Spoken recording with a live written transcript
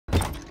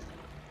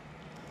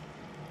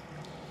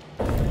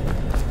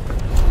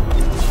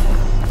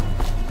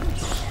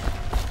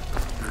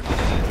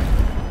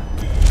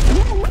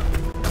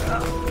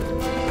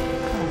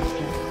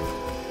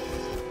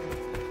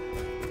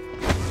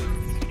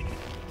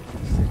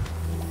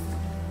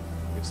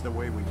It's the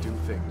way we do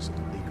things in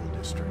the legal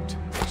district.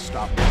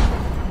 Stop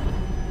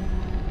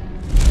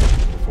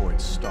before it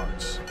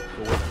starts.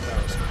 Go with the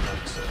barrister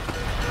likes it.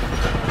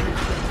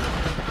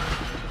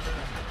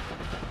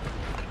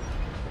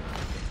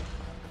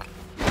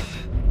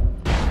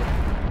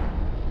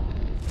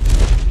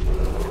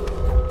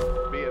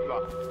 Be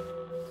advised.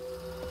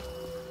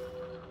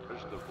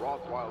 There's the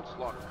Rothwild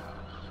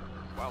slaughterhouse.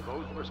 While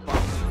those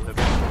responsible have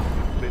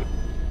been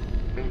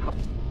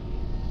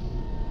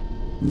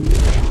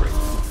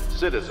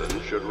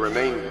citizens should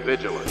remain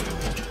vigilant.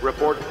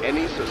 Report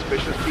any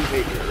suspicious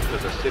behavior to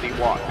the City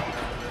Watch.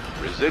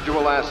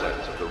 Residual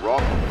assets of the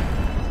Royal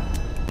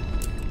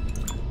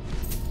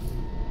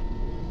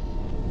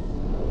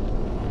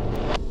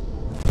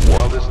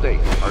Estate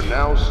are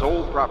now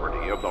sole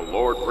property of the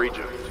Lord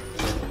Regent.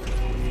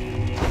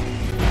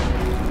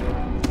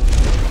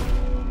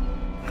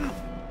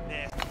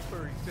 Nasty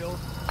furry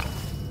filth.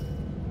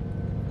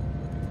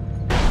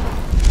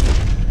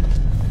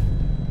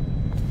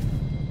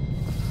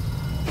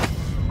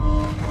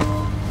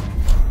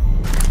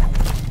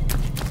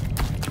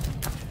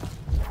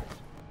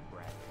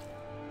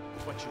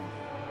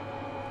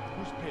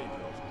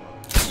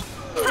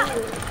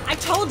 I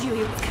told you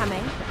he was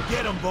coming.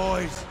 Get him,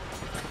 boys.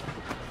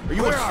 Are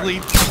you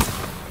asleep?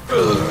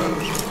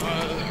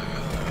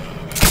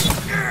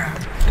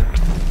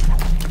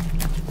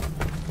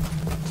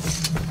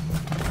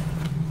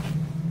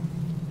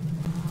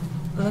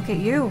 Look at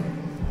you.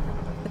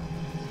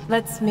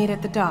 Let's meet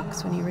at the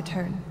docks when you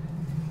return.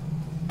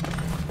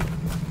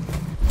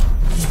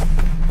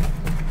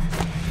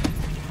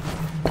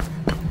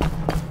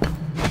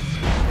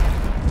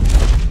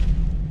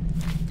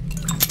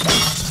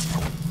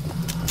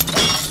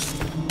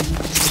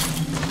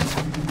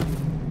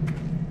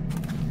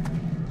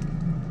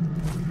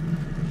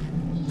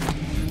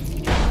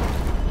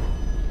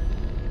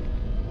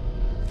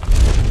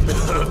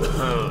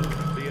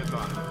 Be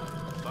advised.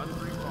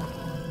 Sundry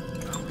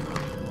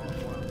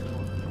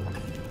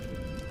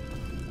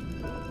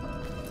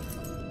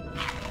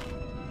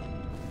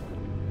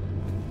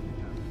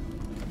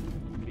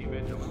Be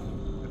vigilant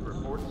and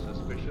report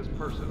suspicious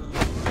persons.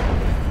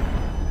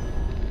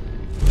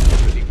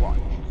 City Watch.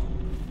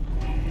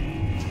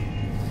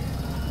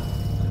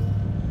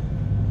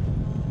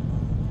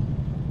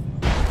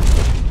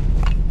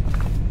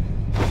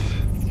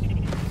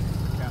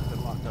 The captain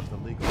locked up the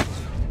legal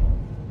district.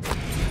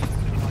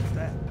 What's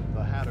that?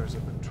 The Hatters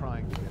have been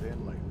trying to get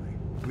in lately.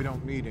 We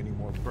don't need any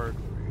more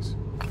burglaries.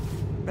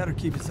 Better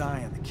keep his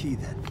eye on the key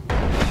then.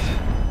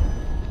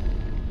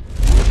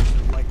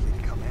 They're likely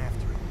to come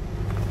after it.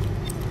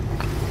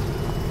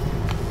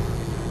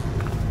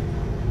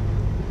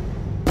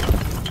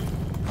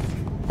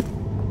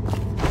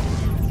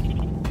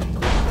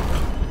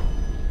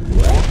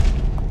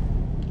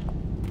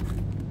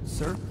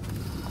 Sir,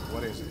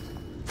 What is it?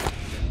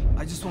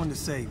 I just wanted to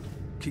say,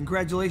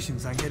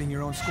 congratulations on getting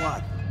your own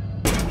squad.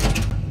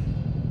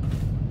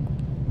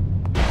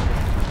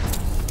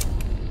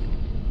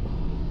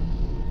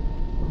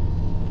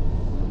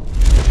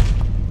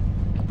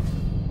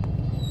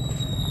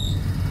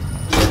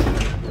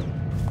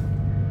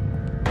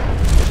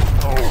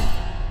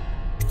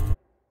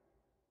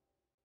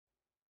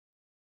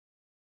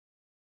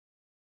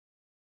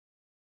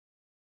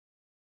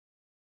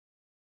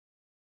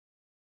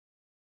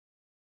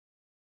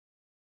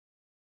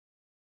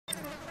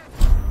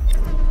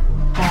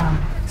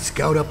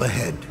 Scout up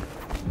ahead.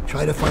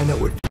 Try to find out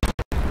where...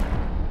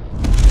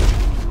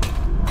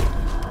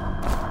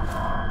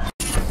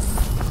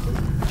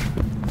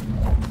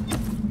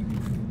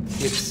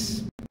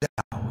 It's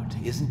Dowd,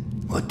 isn't?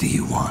 What do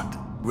you want?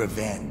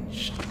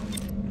 Revenge.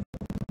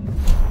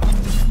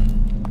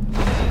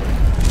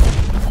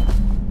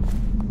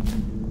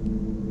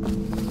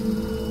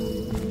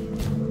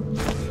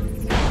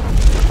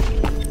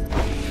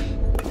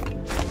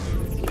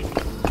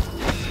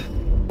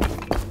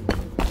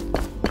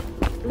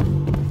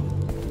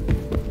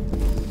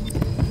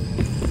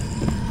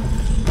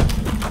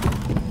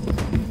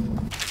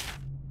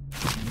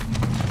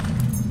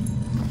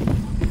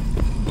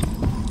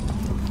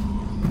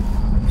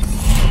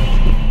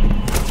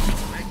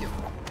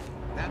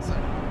 That's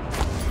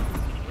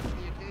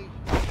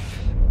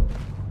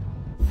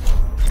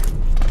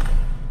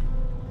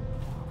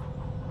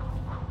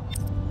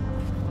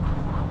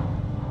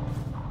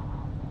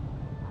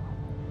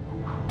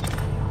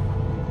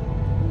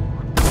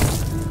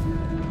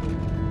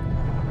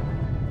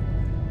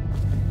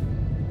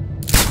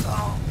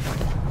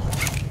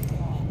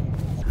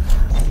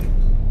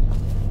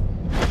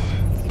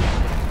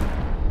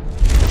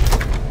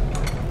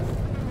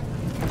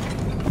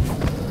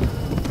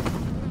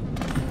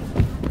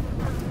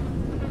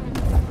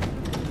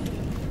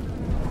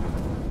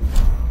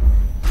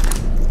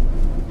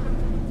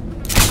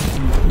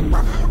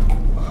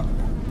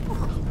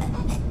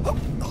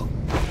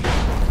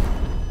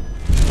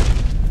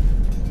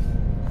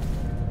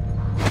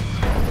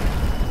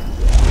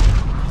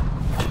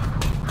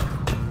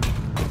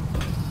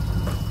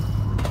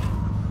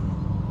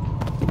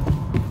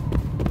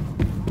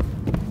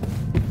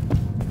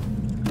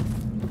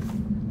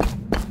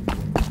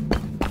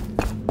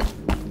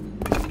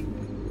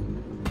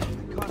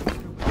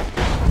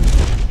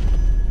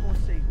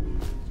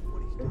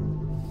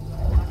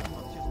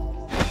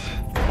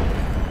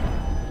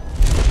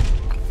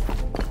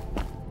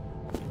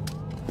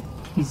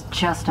He's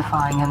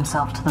justifying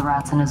himself to the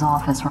rats in his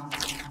office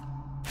right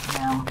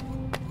now.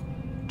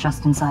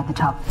 Just inside the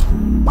top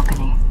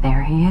balcony.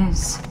 There he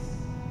is.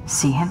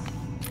 See him?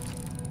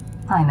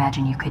 I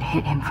imagine you could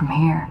hit him from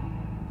here.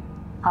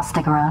 I'll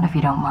stick around if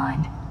you don't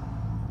mind.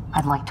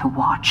 I'd like to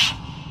watch.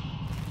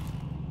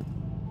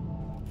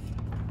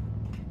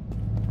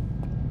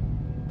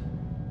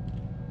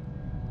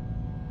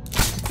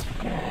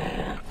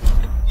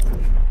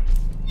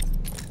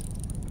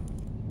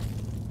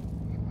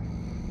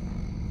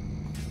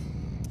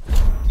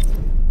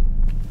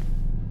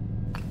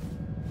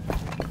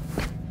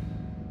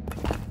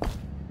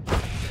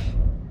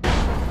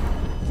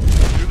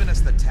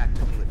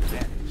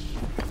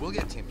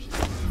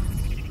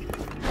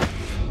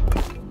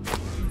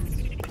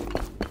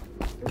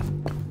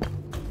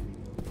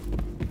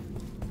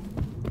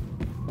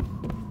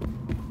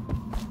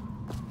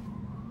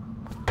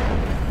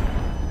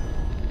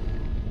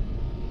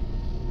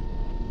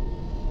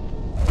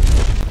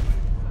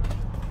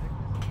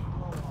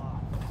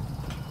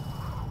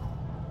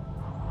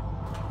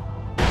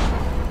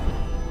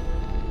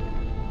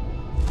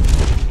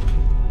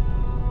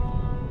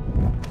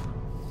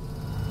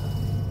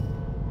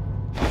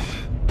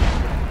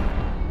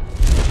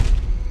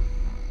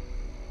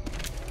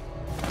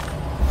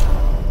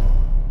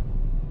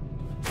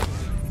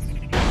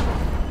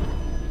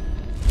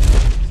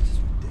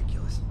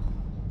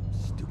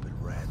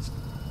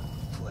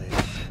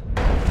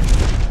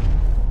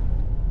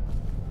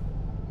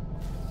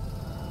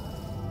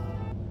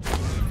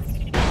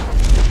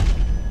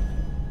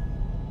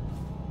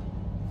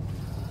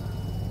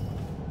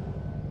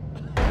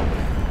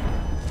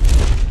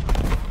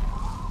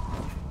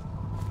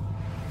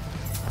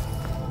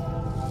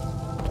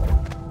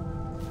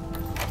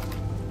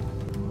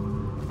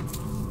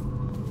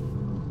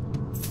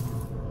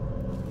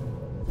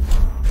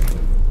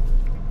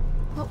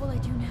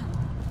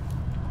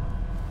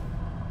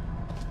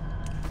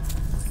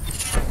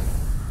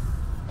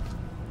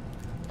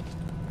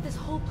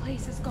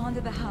 Gone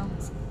to the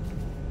hounds.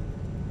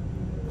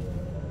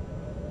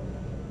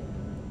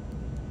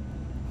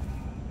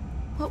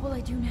 What will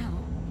I do now?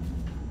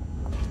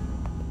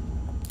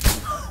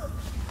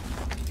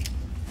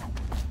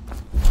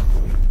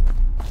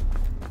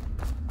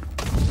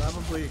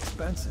 Probably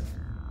expensive.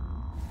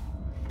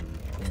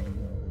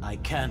 I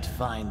can't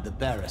find the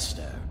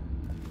barrister.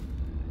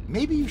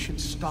 Maybe you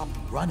should stop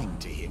running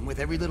to him with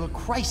every little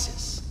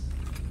crisis.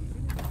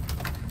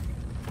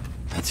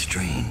 That's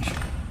strange.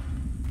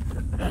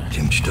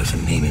 Timch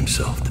doesn't name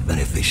himself the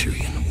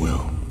beneficiary in the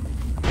will.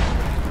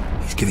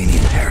 He's giving the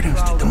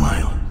inheritance to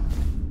Demile.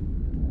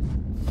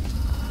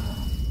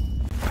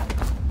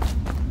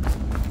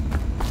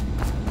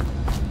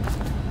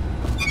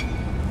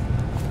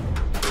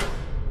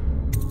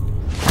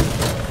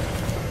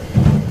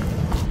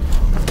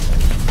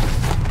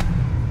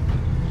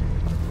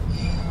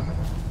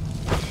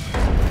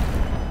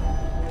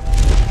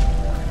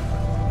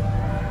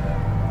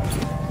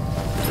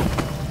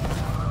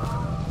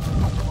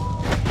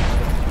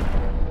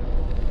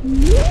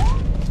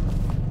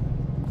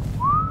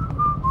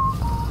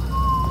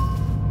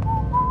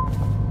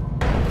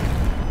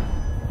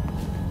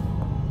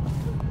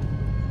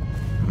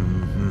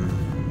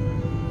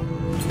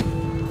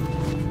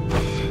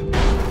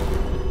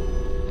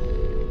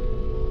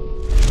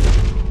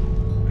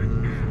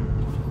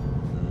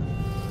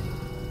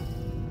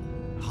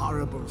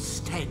 Horrible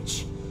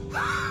stench.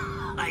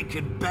 I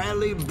could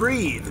barely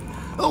breathe.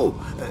 Oh,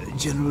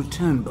 General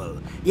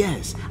Turnbull.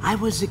 Yes, I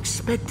was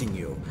expecting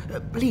you.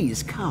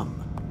 Please come.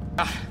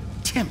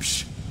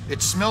 Timsh,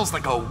 it smells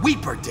like a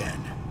weeper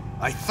den.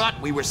 I thought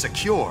we were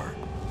secure.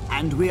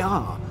 And we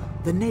are.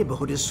 The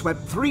neighborhood is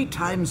swept 3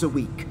 times a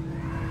week.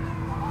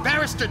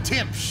 Barrister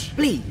Timsh!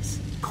 Please,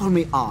 call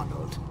me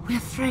Arnold. We're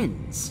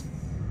friends.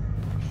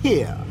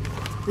 Here,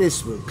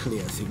 this will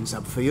clear things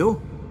up for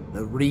you.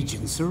 The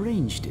Regents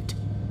arranged it.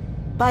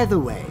 By the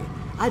way,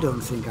 I don't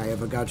think I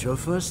ever got your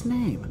first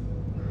name.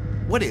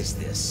 What is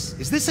this?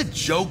 Is this a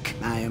joke?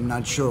 I am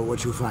not sure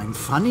what you find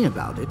funny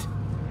about it.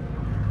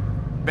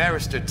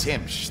 Barrister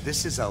Timsh,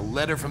 this is a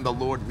letter from the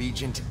Lord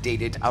Regent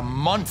dated a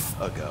month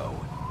ago,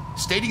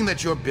 stating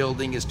that your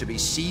building is to be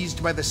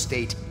seized by the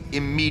state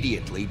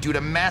immediately due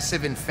to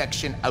massive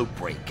infection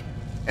outbreak,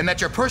 and that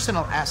your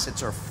personal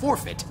assets are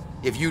forfeit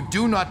if you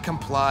do not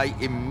comply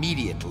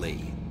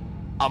immediately.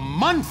 A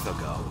month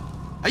ago?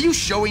 Are you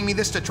showing me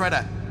this to try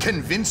to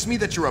convince me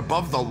that you're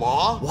above the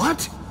law?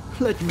 What?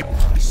 Let me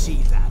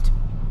see that.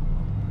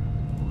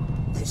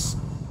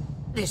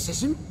 This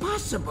isn't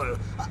possible.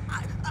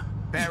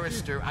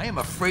 Barrister, I am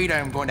afraid I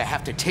am going to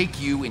have to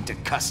take you into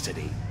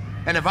custody.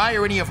 And if I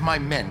or any of my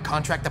men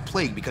contract the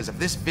plague because of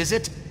this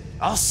visit,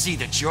 I'll see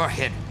that your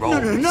head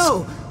rolls.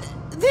 No.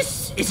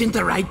 This isn't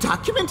the right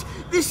document.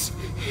 This...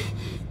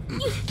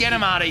 Get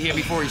him out of here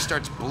before he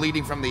starts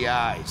bleeding from the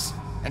eyes.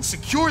 And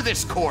secure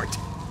this court.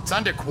 It's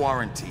under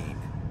quarantine.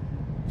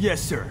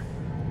 Yes, sir.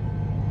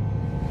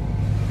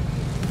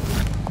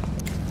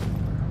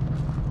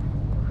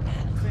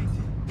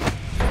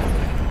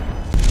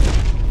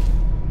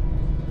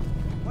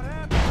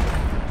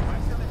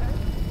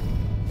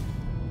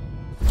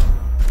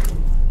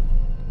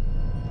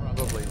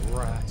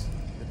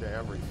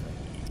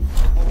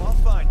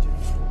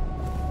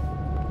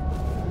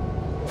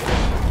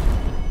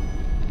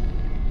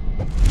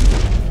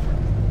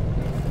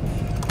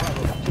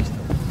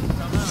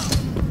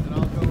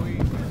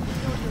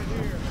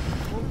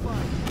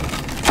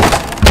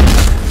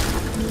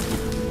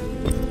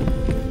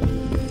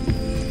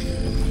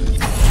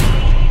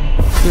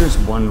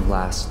 one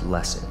last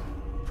lesson,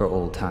 for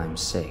old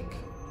time's sake.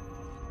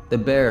 The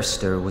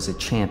barrister was a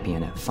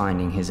champion at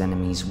finding his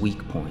enemies'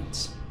 weak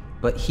points,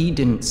 but he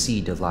didn't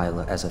see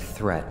Delilah as a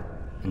threat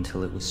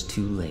until it was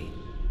too late.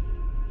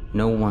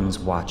 No one's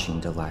watching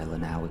Delilah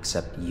now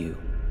except you.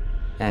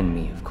 And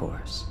me, of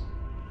course.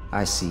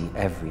 I see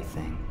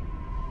everything.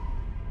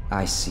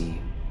 I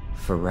see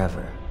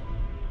forever.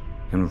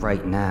 And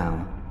right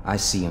now, I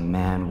see a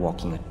man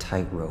walking a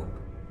tightrope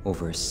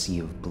over a sea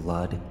of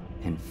blood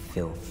and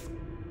filth.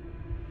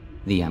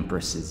 The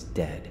Empress is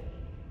dead,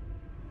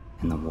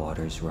 and the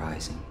water's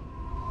rising.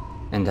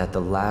 And at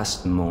the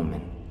last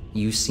moment,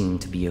 you seem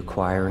to be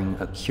acquiring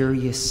a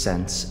curious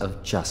sense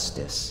of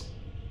justice.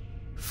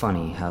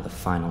 Funny how the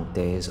final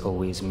days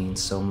always mean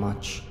so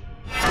much.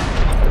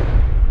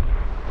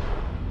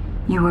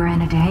 You were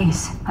in a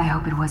daze. I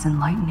hope it was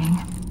enlightening.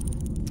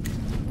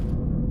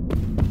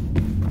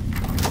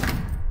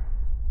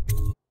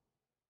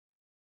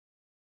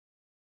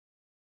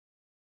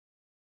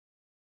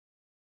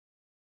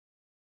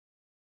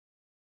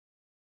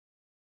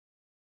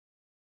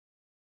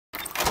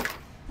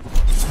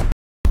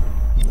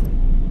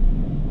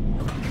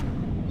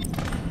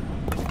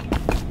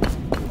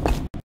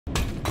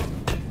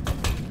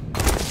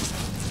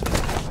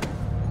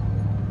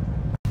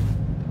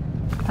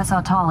 I saw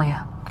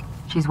Talia.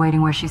 She's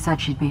waiting where she said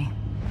she'd be.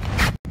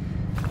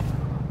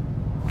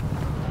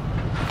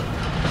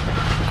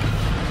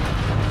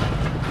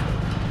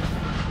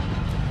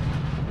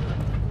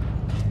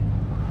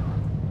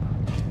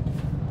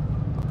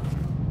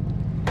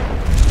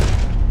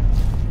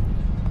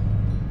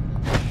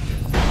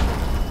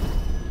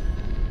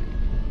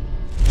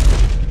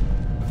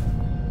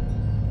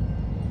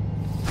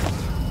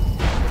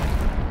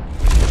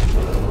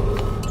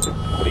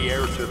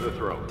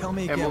 Tell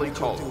me again Emily what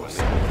you'll do.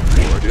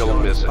 Caldwell. Still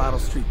missing. Bottle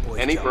Street Boys,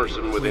 Any Johnny.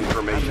 person with Please,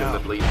 information I'm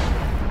that out. leads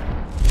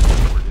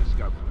or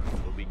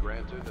discovery will be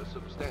granted a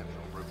substantial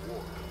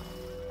reward.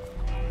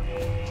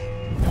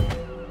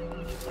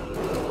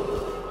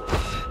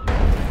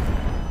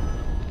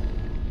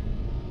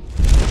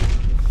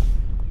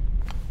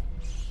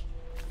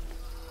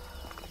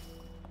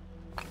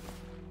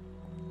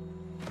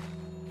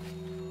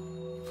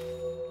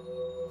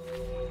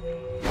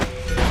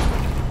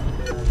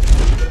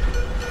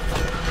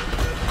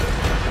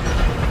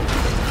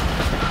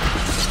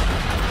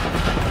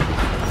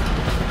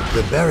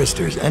 The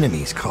barrister's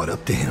enemies caught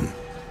up to him.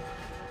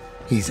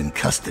 He's in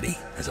custody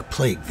as a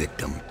plague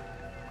victim.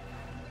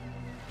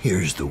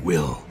 Here's the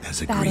will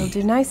as agreed. That'll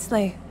do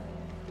nicely.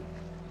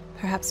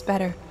 Perhaps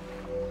better.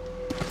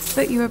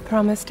 But you were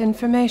promised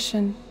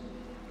information.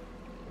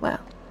 Well,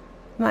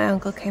 my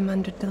uncle came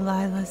under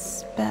Delilah's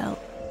spell.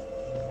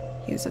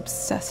 He was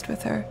obsessed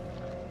with her.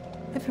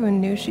 Everyone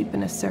knew she'd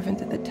been a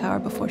servant at the tower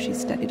before she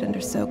studied under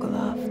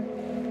Sokolov.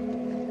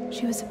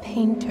 She was a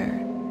painter,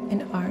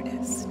 an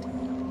artist.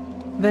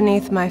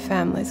 Beneath my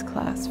family's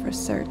class, for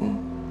certain.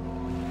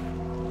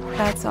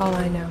 That's all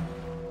I know.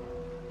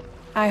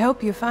 I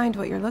hope you find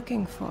what you're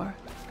looking for.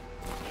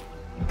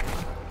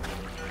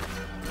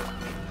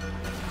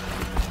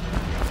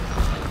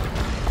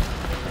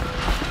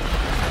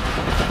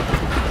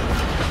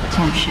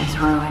 Timsh is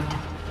ruined.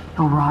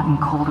 He'll rot in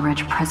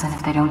Coldridge Prison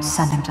if they don't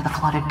send him to the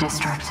flooded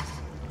district.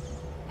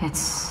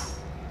 It's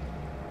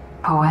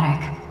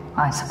poetic,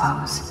 I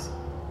suppose.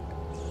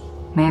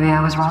 Maybe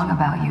I was wrong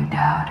about you,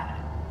 Dowd.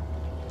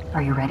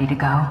 Are you ready to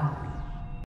go?